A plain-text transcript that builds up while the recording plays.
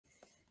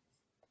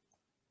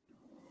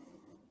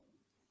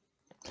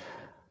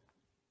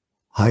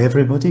Hi,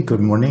 everybody. Good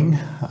morning,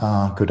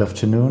 good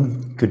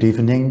afternoon, good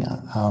evening.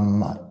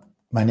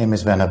 My name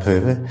is Werner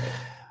Poewe.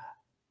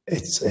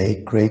 It's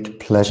a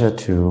great pleasure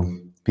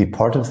to be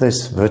part of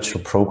this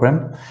virtual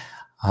program.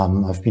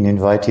 I've been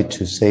invited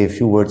to say a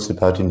few words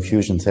about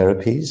infusion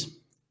therapies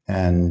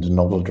and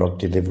novel drug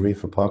delivery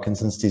for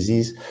Parkinson's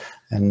disease.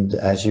 And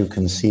as you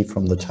can see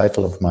from the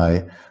title of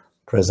my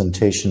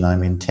presentation,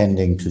 I'm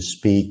intending to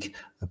speak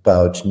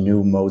about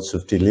new modes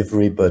of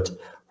delivery, but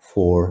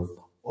for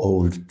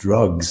old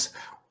drugs.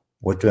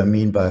 What do I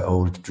mean by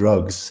old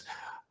drugs?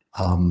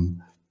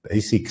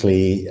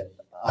 Basically,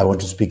 I want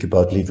to speak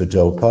about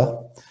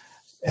levodopa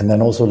and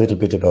then also a little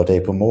bit about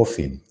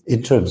apomorphine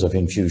in terms of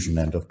infusion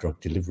and of drug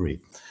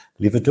delivery.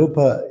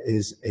 Levodopa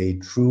is a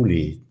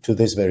truly, to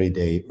this very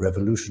day,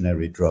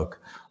 revolutionary drug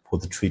for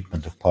the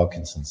treatment of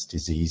Parkinson's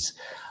disease.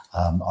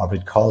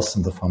 Arvid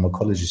Carlsson, the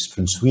pharmacologist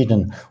from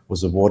Sweden,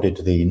 was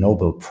awarded the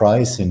Nobel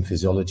Prize in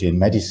Physiology and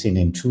Medicine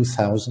in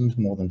 2000,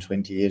 more than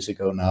 20 years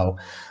ago now,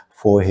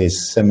 for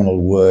his seminal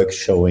work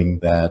showing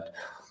that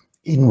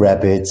in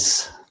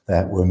rabbits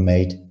that were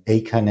made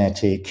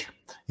akinetic,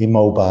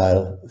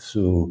 immobile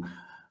through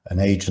an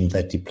agent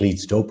that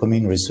depletes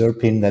dopamine,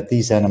 reserpine, that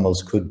these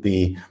animals could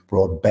be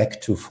brought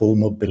back to full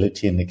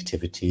mobility and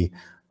activity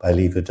by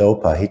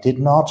levodopa. He did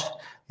not,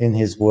 in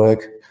his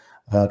work,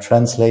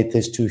 translate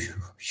this to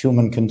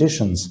human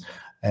conditions.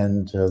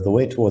 And the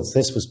way towards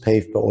this was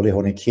paved by Ole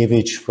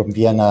Hornykiewicz from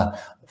Vienna,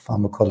 a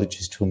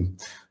pharmacologist whom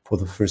for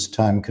the first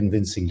time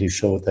convincingly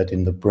showed that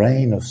in the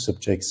brain of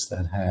subjects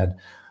that had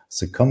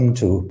succumbed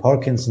to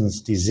Parkinson's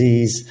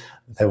disease,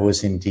 there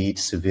was indeed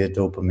severe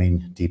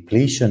dopamine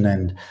depletion.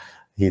 And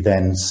he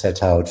then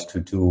set out to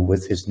do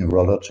with his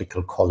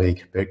neurological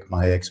colleague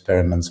Birkmeyer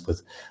experiments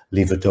with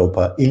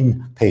levodopa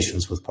in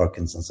patients with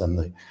Parkinson's, and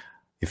the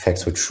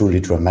effects were truly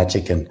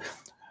dramatic. And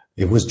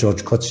it was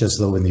George Kotsias,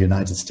 though, in the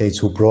United States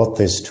who brought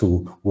this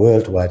to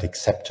worldwide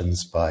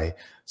acceptance by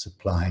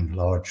supplying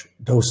large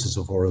doses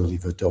of oral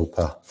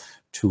levodopa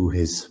to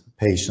his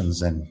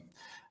patients and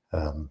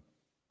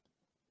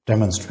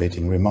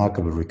demonstrating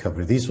remarkable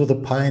recovery. These were the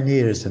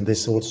pioneers, and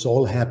this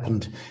all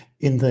happened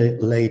in the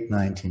late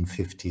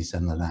 1950s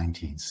and the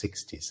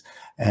 1960s.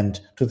 And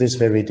to this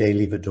very day,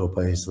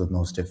 levodopa is the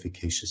most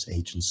efficacious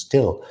agent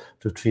still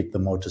to treat the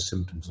motor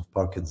symptoms of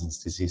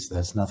Parkinson's disease.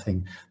 There's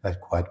nothing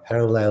that quite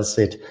parallels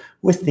it,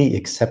 with the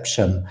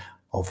exception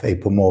of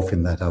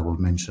apomorphine that I will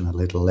mention a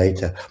little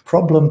later.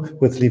 Problem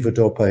with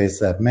levodopa is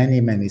that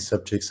many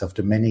subjects,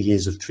 after many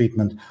years of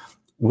treatment,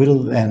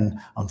 will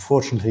then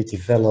unfortunately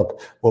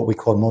develop what we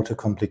call motor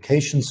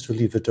complications to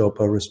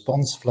levodopa,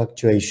 response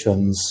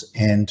fluctuations,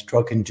 and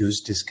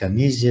drug-induced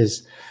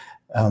dyskinesias.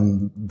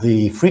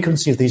 The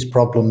frequency of these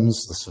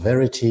problems, the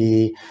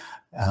severity,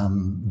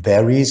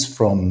 varies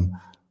from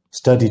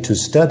study to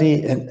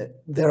study, and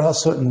there are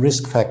certain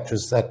risk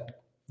factors that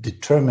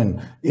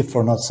determine if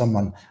or not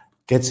someone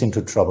gets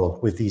into trouble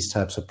with these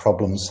types of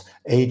problems.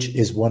 Age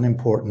is one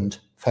important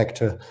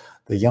factor.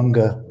 The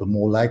younger, the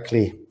more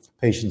likely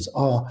patients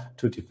are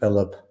to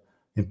develop,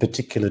 in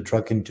particular,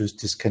 drug-induced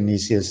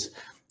dyskinesias.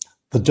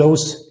 The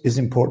dose is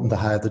important. The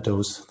higher the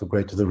dose, the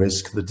greater the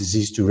risk. The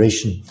disease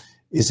duration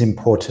is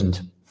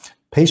important.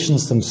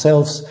 Patients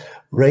themselves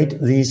rate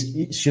these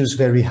issues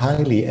very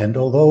highly, and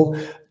although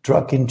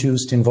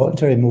drug-induced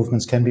involuntary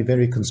movements can be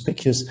very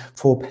conspicuous,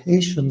 for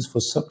patients, for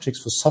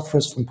subjects, for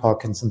sufferers from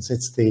Parkinson's,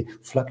 it's the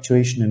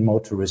fluctuation in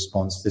motor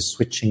response, the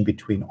switching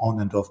between on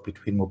and off,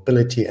 between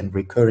mobility and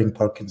recurring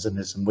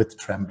Parkinsonism with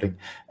trembling,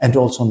 and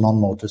also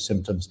non-motor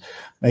symptoms,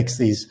 makes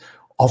these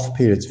off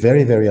periods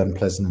very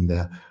unpleasant, and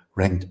they're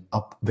ranked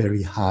up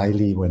very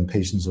highly when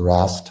patients are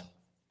asked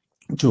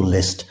to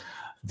list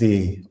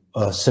the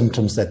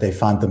symptoms that they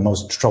find the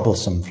most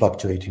troublesome.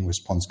 Fluctuating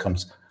response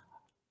comes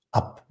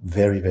up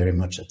very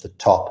much at the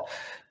top.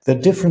 There are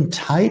different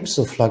types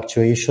of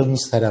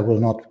fluctuations that I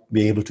will not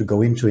be able to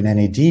go into in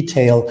any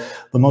detail.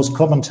 The most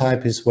common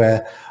type is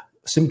where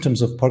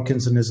symptoms of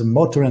Parkinsonism,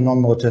 motor and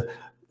non-motor,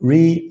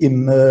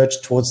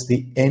 re-emerge towards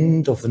the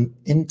end of an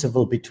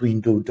interval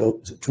between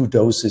two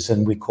doses,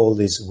 and we call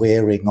this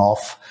wearing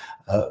off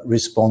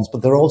response.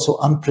 But there are also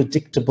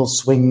unpredictable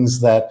swings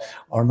that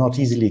are not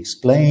easily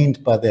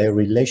explained by their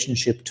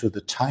relationship to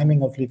the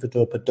timing of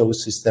levodopa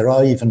doses. There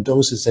are even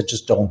doses that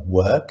just don't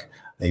work,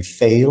 they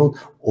fail,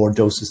 or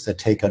doses that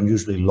take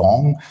unusually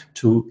long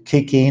to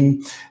kick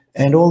in.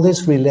 And all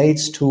this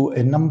relates to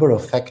a number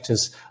of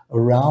factors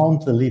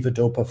around the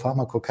levodopa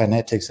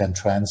pharmacokinetics and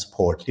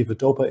transport.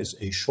 Levodopa is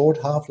a short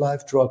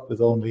half-life drug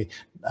with only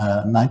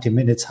 90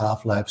 minutes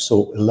half-life.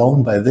 So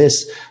alone by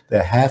this,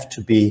 there have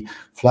to be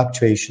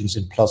fluctuations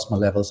in plasma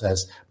levels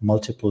as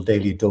multiple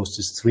daily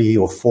doses, 3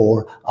 or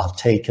 4, are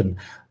taken.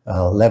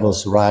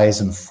 Levels rise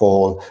and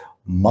fall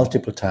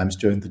multiple times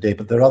during the day.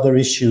 But there are other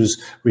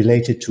issues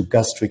related to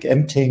gastric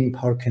emptying.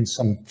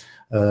 Parkinson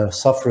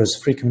sufferers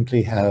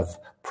frequently have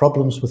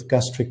problems with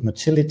gastric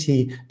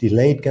motility,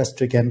 delayed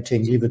gastric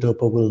emptying.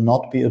 Levodopa will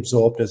not be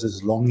absorbed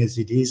as long as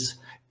it is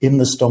in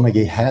the stomach.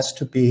 It has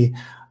to be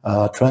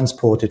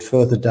transported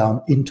further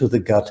down into the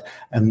gut,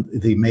 and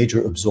the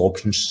major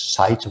absorption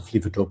site of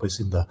levodopa is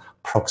in the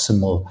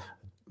proximal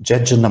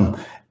jejunum.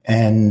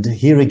 And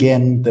here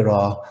again, there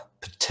are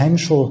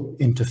potential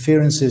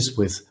interferences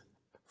with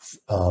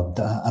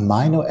the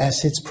amino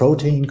acids,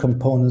 protein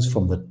components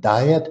from the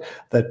diet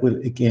that will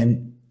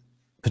again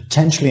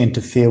potentially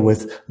interfere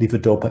with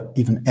levodopa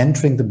even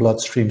entering the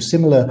bloodstream.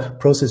 Similar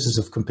processes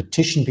of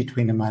competition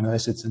between amino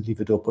acids and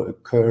levodopa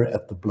occur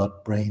at the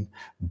blood-brain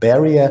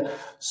barrier.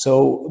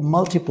 So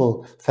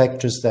multiple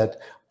factors that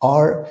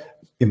are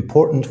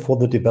important for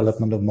the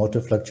development of motor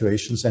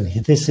fluctuations, and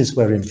this is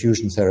where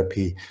infusion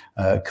therapy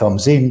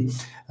comes in.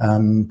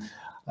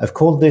 I've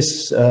called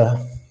this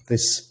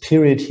this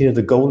period here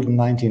the golden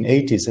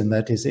 1980s, and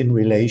that is in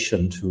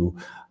relation to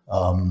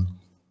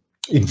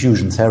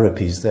infusion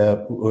therapies. There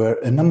were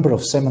a number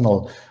of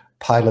seminal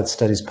pilot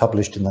studies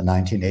published in the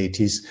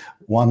 1980s.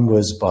 One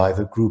was by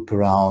the group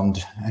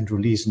around Andrew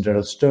Lees and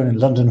Gerald Stern in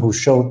London, who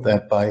showed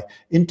that by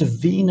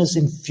intravenous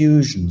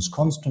infusions,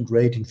 constant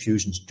rate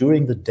infusions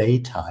during the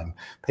daytime,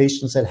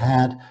 patients that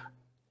had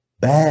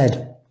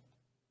bad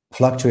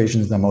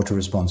fluctuations in their motor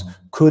response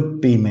could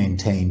be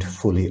maintained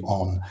fully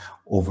on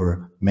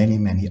over many,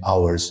 many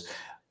hours.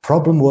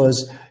 Problem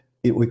was,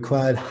 it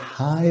required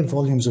high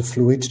volumes of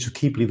fluid to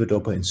keep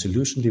levodopa in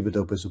solution.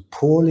 Levodopa is a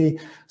poorly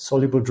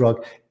soluble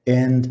drug,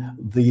 and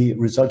the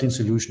resulting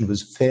solution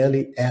was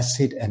fairly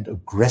acid and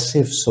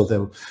aggressive, so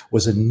there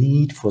was a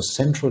need for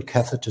central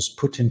catheters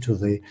put into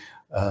the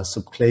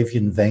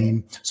subclavian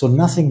vein. So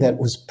nothing that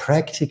was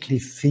practically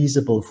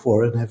feasible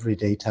for an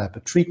everyday type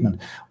of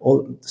treatment.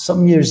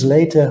 Some years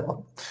later,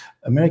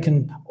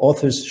 American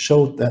authors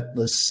showed that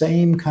the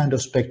same kind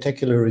of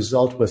spectacular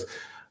result with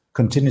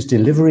continuous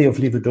delivery of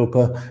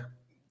levodopa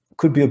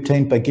could be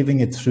obtained by giving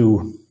it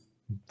through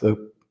the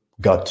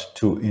gut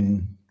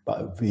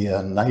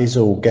via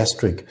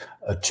nasogastric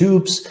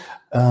tubes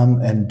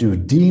and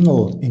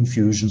duodenal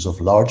infusions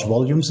of large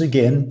volumes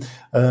again,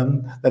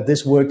 that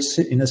this works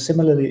in a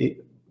similarly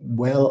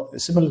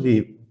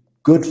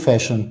good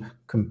fashion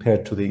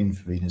compared to the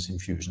intravenous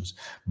infusions.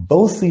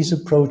 Both these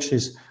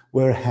approaches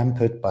were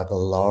hampered by the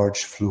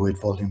large fluid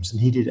volumes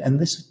needed, and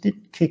this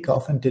didn't kick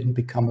off and didn't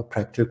become a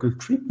practical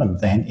treatment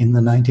then in the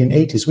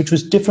 1980s, which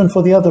was different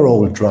for the other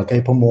old drug,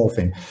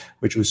 apomorphine,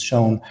 which was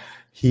shown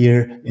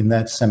here in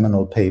that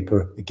seminal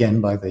paper,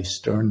 again by the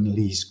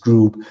Stern-Lees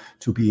group,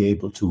 to be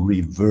able to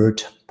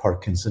revert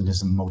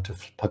Parkinsonian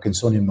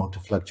motor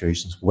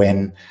fluctuations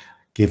when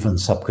given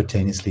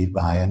subcutaneously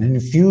via an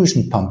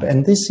infusion pump.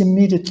 And this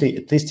immediately,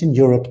 at least in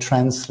Europe,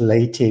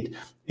 translated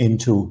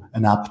into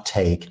an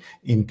uptake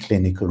in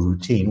clinical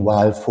routine,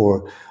 while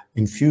for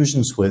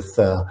infusions with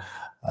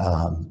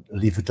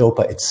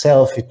levodopa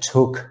itself, it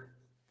took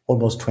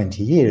almost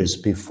 20 years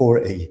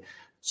before a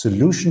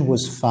solution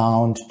was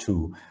found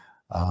to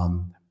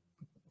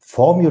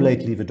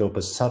formulate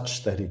levodopa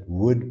such that it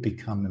would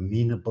become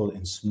amenable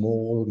in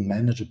small,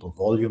 manageable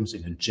volumes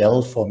in a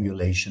gel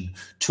formulation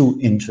to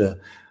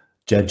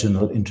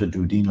intrajejunal,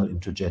 intraduodenal,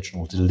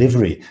 intrajejunal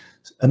delivery.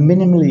 A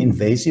minimally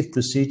invasive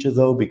procedure,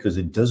 though, because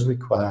it does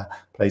require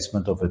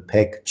placement of a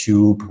PEG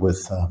tube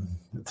with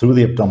through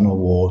the abdominal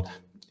wall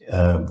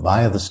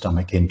via the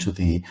stomach into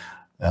the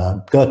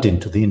gut,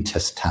 into the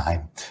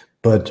intestine,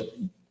 but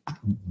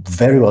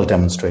very well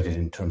demonstrated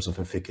in terms of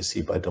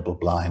efficacy by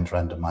double-blind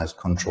randomized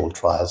controlled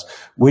trials,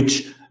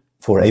 which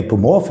for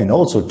apomorphine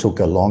also took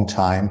a long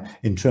time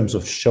in terms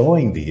of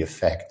showing the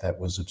effect that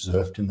was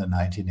observed in the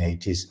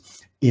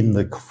 1980s in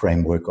the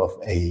framework of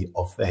a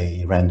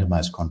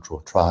randomized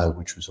controlled trial,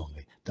 which was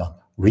only done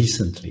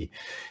recently.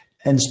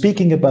 And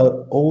speaking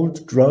about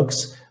old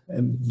drugs,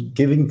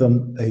 giving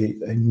them a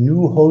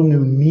whole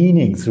new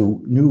meaning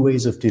through new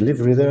ways of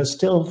delivery, there are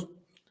still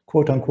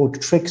quote-unquote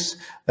tricks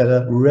that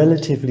are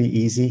relatively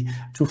easy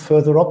to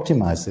further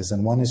optimize this.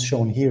 And one is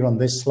shown here on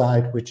this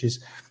slide, which is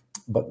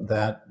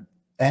that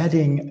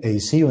adding a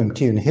COMT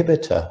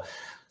inhibitor,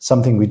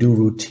 something we do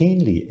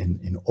routinely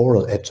in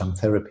oral adjunct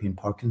therapy in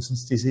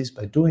Parkinson's disease,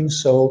 by doing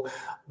so,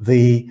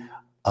 the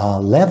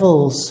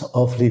levels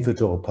of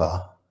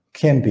levodopa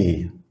can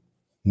be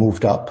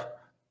moved up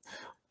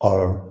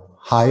or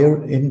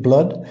higher in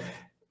blood,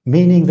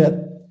 meaning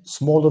that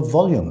smaller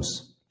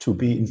volumes to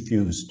be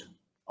infused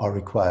are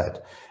required.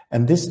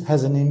 And this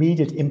has an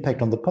immediate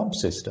impact on the pump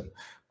system.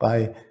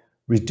 By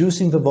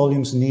reducing the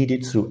volumes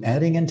needed through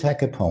adding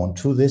entacapone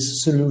to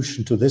this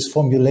solution, to this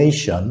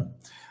formulation,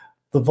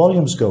 the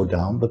volumes go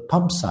down, the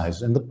pump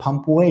size and the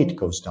pump weight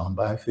goes down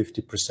by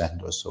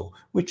 50% or so,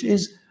 which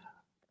is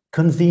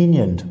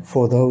convenient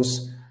for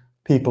those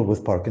people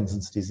with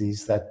Parkinson's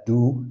disease that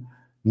do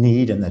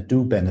need and that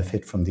do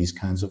benefit from these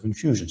kinds of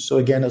infusions. So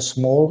again, a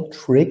small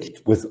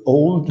trick with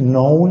old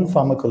known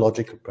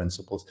pharmacological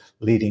principles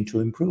leading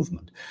to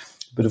improvement.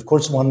 But of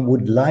course, one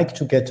would like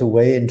to get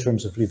away in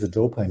terms of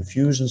levodopa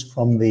infusions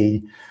from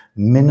the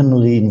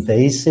minimally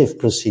invasive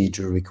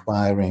procedure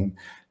requiring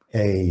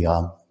a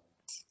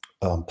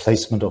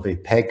placement of a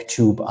PEG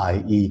tube,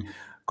 i.e.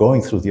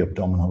 going through the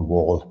abdominal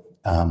wall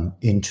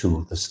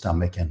into the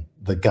stomach and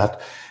the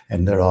gut.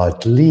 And there are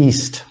at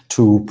least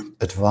 2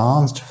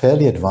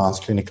 fairly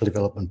advanced clinical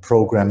development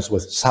programs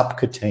with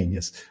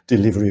subcutaneous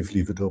delivery of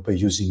levodopa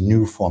using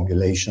new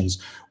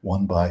formulations,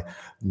 one by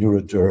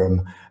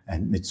Neuroderm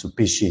and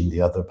Mitsubishi and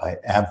the other by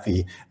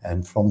AbbVie.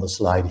 And from the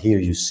slide here,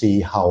 you see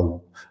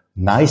how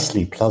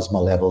nicely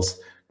plasma levels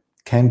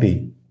can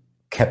be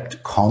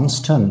kept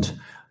constant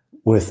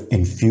with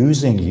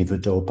infusing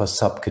levodopa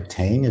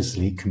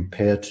subcutaneously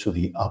compared to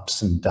the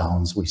ups and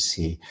downs we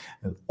see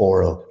in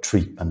oral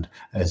treatment.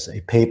 As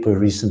a paper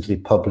recently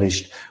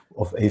published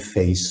of a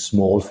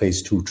small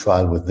phase 2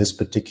 trial with this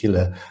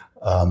particular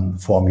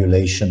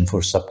formulation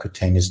for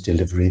subcutaneous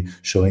delivery,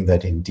 showing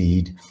that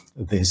indeed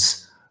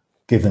this,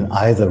 given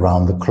either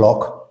round the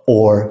clock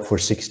or for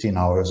 16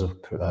 hours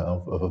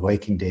of a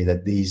waking day,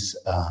 that these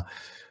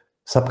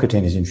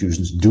subcutaneous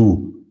infusions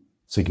do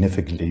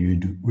significantly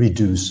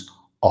reduce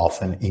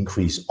off and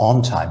increase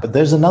on time. But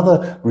there's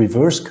another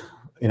reverse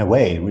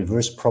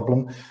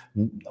problem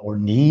or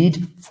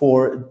need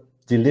for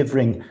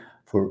delivering,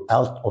 for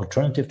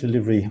alternative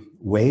delivery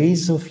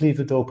ways of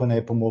levodopa and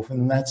apomorphine,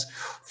 and that's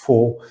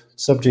for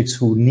subjects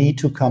who need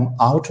to come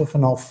out of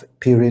an off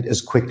period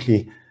as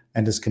quickly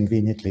and as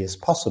conveniently as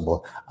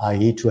possible,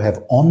 i.e. to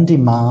have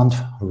on-demand,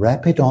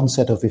 rapid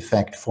onset of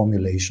effect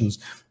formulations.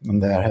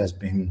 And there has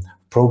been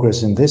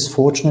progress in this,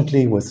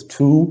 fortunately, with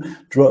 2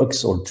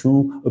 drugs or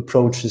 2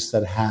 approaches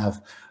that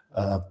have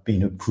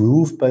been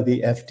approved by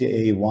the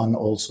FDA, one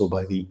also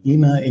by the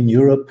EMA in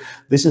Europe.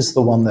 This is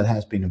the one that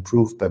has been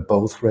approved by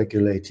both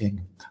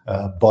regulating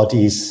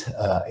bodies,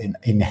 in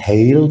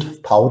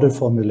inhaled powder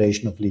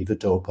formulation of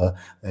levodopa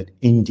that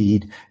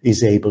indeed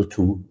is able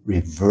to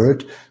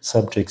revert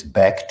subjects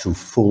back to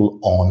full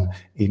on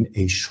in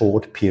a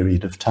short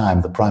period of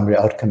time. The primary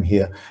outcome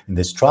here in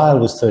this trial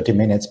was 30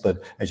 minutes,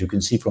 but as you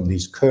can see from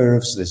these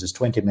curves, this is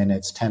 20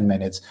 minutes, 10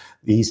 minutes.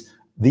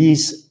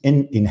 These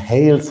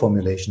inhaled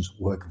formulations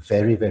work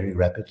very, very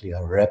rapidly,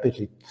 are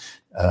rapidly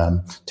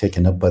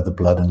taken up by the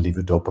blood, and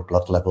levodopa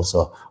blood levels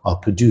are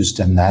produced.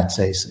 And that's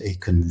a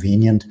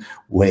convenient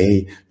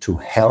way to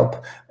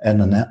help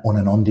on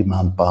an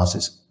on-demand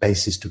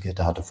basis to get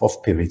out of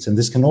off periods. And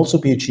this can also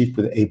be achieved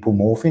with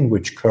apomorphine,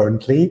 which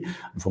currently,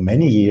 for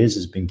many years,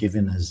 has been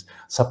given as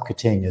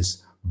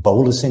subcutaneous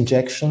bolus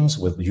injections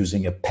with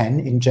using a pen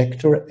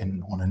injector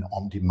and on an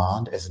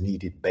on-demand as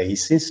needed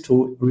basis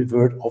to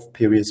revert off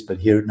periods. But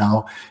here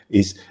now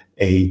is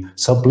a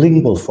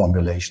sublingual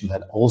formulation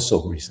that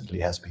also recently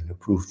has been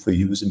approved for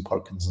use in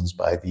Parkinson's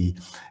by the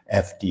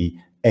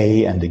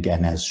FDA, and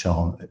again has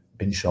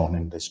been shown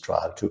in this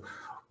trial to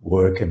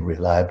work and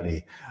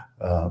work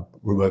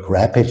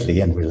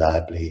rapidly and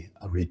reliably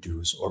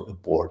reduce or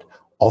abort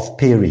off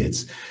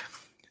periods.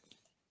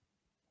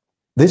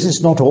 This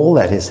is not all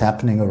that is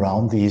happening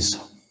around these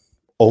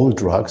old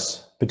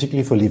drugs,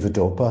 particularly for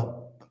levodopa.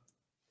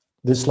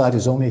 This slide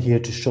is only here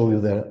to show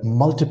you there are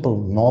multiple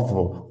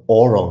novel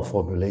oral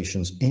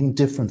formulations in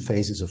different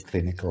phases of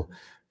clinical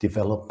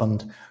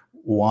development.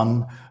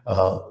 One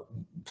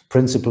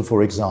principle,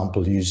 for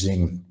example,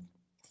 using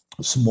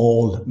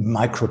small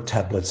micro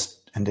tablets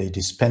and a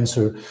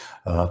dispenser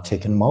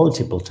taken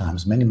multiple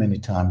times, many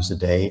times a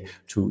day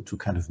to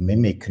kind of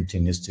mimic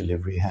continuous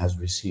delivery, has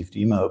received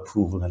EMA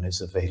approval and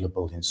is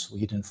available in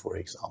Sweden, for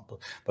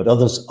example. But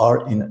others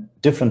are in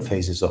different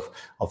phases of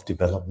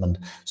development.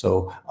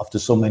 So after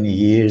so many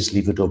years,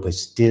 levodopa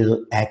is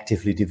still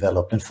actively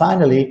developed. And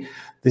finally,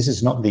 this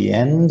is not the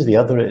end. The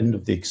other end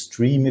of the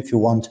extreme, if you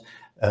want,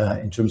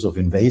 in terms of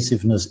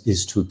invasiveness,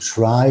 is to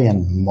try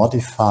and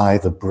modify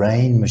the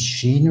brain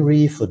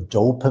machinery for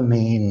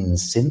dopamine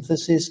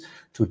synthesis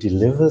to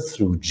deliver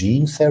through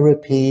gene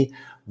therapy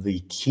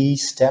the key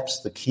steps,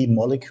 the key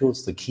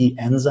molecules, the key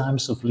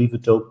enzymes of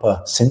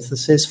levodopa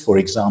synthesis. For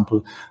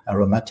example,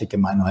 aromatic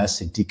amino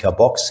acid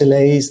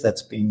decarboxylase.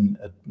 That's been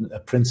a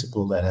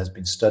principle that has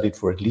been studied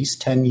for at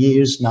least 10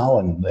 years now,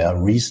 and they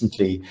are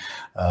recently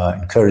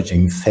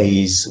encouraging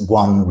phase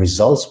 1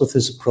 results with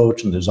this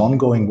approach. And there's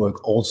ongoing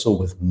work also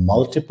with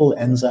multiple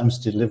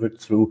enzymes delivered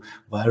through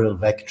viral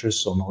vectors,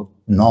 so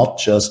not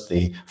just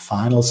the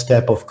final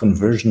step of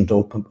conversion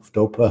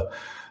dopa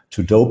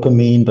to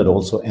dopamine, but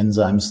also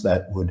enzymes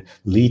that would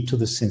lead to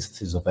the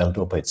synthesis of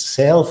L-dopa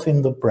itself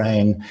in the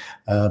brain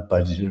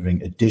by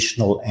delivering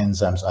additional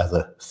enzymes,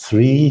 either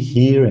 3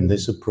 here in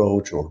this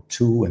approach or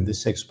 2 in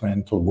this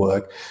experimental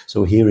work.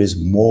 So here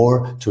is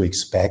more to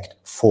expect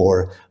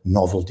for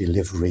novel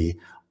delivery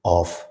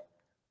of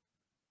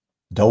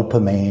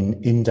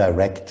dopamine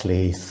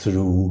indirectly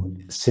through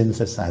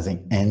synthesizing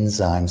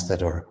enzymes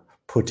that are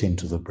put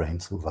into the brain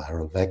through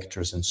viral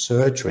vectors and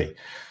surgery.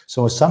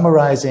 So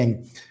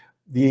summarizing,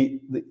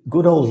 the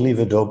good old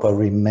levodopa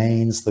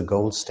remains the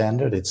gold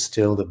standard. It's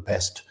still the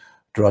best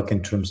drug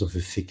in terms of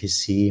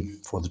efficacy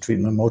for the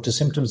treatment of motor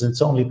symptoms.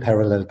 It's only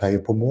paralleled by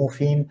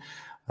apomorphine.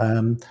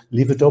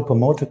 Levodopa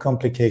motor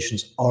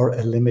complications are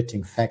a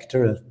limiting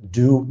factor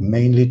due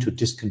mainly to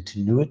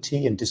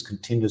discontinuity and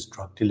discontinuous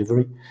drug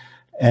delivery.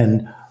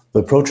 And the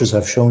approaches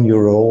I've shown you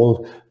are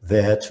all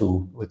there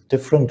to,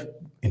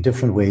 in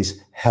different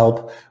ways,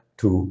 help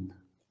to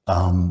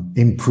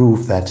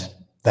improve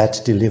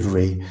that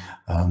delivery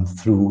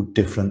through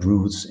different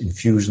routes,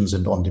 infusions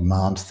and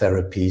on-demand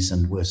therapies.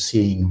 And we're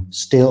seeing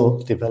still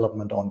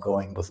development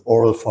ongoing with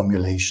oral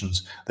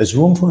formulations. There's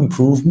room for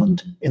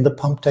improvement in the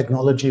pump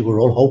technology. We're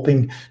all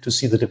hoping to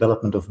see the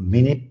development of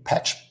mini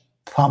patch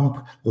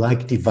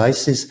pump-like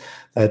devices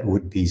that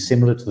would be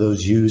similar to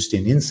those used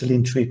in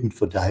insulin treatment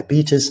for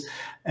diabetes.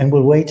 And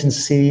we'll wait and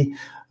see,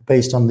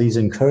 based on these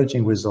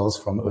encouraging results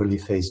from early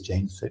phase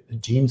gene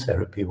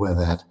therapy, where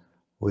that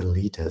will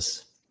lead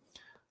us.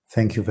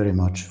 Thank you very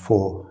much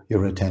for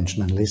your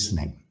attention and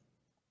listening.